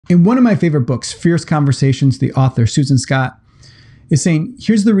In one of my favorite books, Fierce Conversations, the author, Susan Scott, is saying,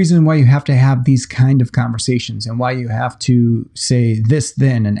 here's the reason why you have to have these kind of conversations and why you have to say this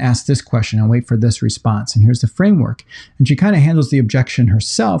then and ask this question and wait for this response. And here's the framework. And she kind of handles the objection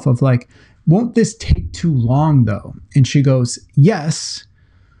herself of like, won't this take too long though? And she goes, yes,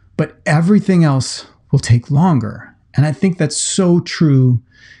 but everything else will take longer. And I think that's so true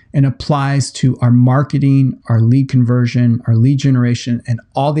and applies to our marketing, our lead conversion, our lead generation, and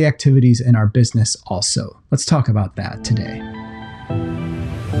all the activities in our business also. Let's talk about that today.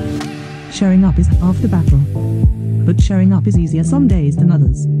 Showing up is half the battle, but showing up is easier some days than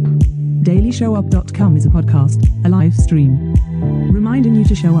others. DailyShowUp.com is a podcast, a live stream, reminding you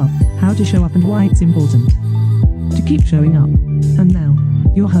to show up, how to show up, and why it's important to keep showing up. And now,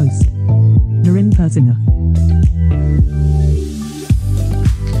 your host, Doreen Persinger.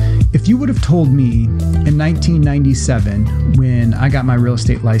 If you would have told me in 1997, when I got my real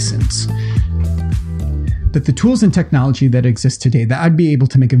estate license, that the tools and technology that exist today, that I'd be able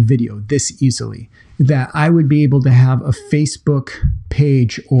to make a video this easily, that I would be able to have a Facebook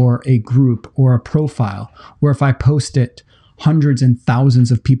page or a group or a profile where if I post it, hundreds and thousands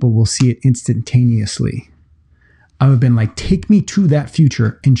of people will see it instantaneously, I would have been like, take me to that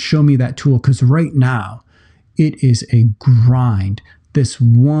future and show me that tool. Because right now, it is a grind. This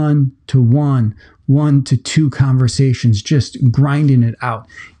 1-to-1, 1-to-2 conversations, just grinding it out,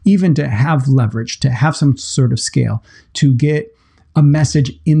 even to have leverage, to have some sort of scale, to get a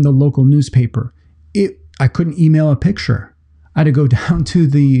message in the local newspaper. I couldn't email a picture. I had to go down to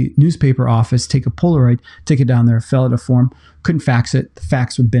the newspaper office, take a Polaroid, take it down there, fill out a form, couldn't fax it. The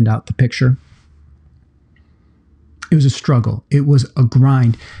fax would bend out the picture. It was a struggle. It was a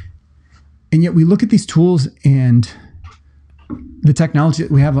grind. And yet we look at these tools and the technology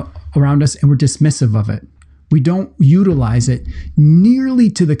that we have around us, and we're dismissive of it. We don't utilize it nearly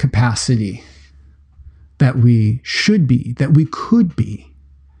to the capacity that we should be, that we could be.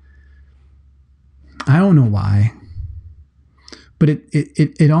 I don't know why, but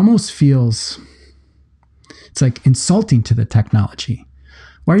it almost feels, it's like insulting to the technology.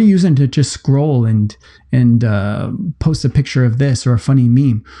 Why are you using it to just scroll and post a picture of this or a funny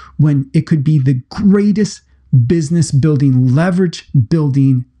meme when it could be the greatest business building, leverage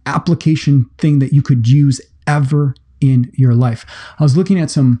building application thing that you could use ever in your life? I was looking at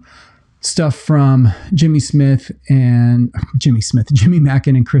some stuff from Jimmy Mackin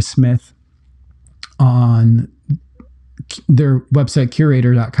and Chris Smith on their website,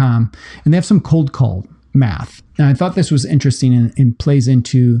 curator.com, and they have some cold call math. And I thought this was interesting and plays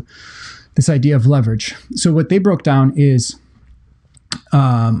into this idea of leverage. So what they broke down is,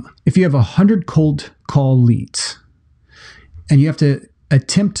 if you have 100 cold call leads and you have to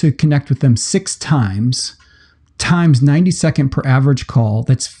attempt to connect with them 6 times 90 second per average call,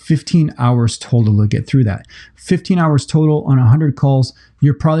 that's 15 hours total to get through that. 15 hours total on 100 calls,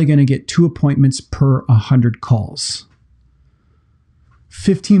 you're probably going to get 2 appointments per 100 calls.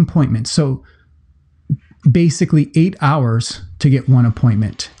 15 appointments. So basically 8 hours to get 1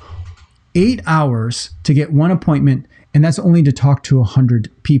 appointment. 8 hours to get 1 appointment, and that's only to talk to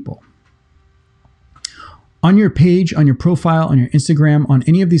 100 people. On your page, on your profile, on your Instagram, on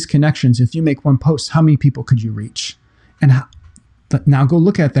any of these connections, if you make one post, how many people could you reach? And now go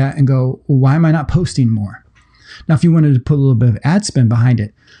look at that and go, well, why am I not posting more? Now, if you wanted to put a little bit of ad spend behind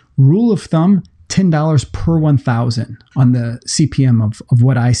it, rule of thumb, $10 per 1,000 on the CPM of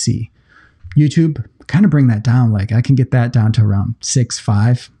what I see. YouTube, kind of bring that down. Like I can get that down to around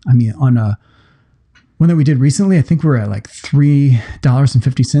 6-5. I mean, on one that we did recently, I think we're at like $3.50,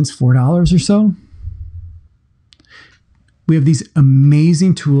 $4 or so. We have these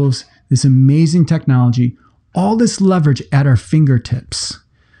amazing tools, this amazing technology, all this leverage at our fingertips,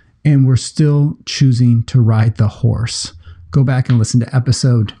 and we're still choosing to ride the horse. Go back and listen to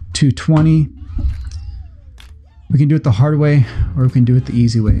episode 220. We can do it the hard way, or we can do it the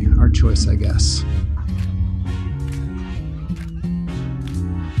easy way. Our choice, I guess.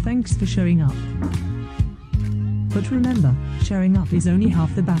 Thanks for showing up. But remember, showing up is only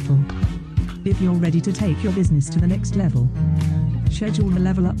half the battle. If you're ready to take your business to the next level, schedule a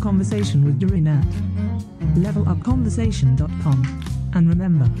Level Up conversation with Doreen at levelupconversation.com. And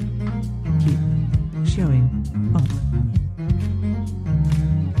remember,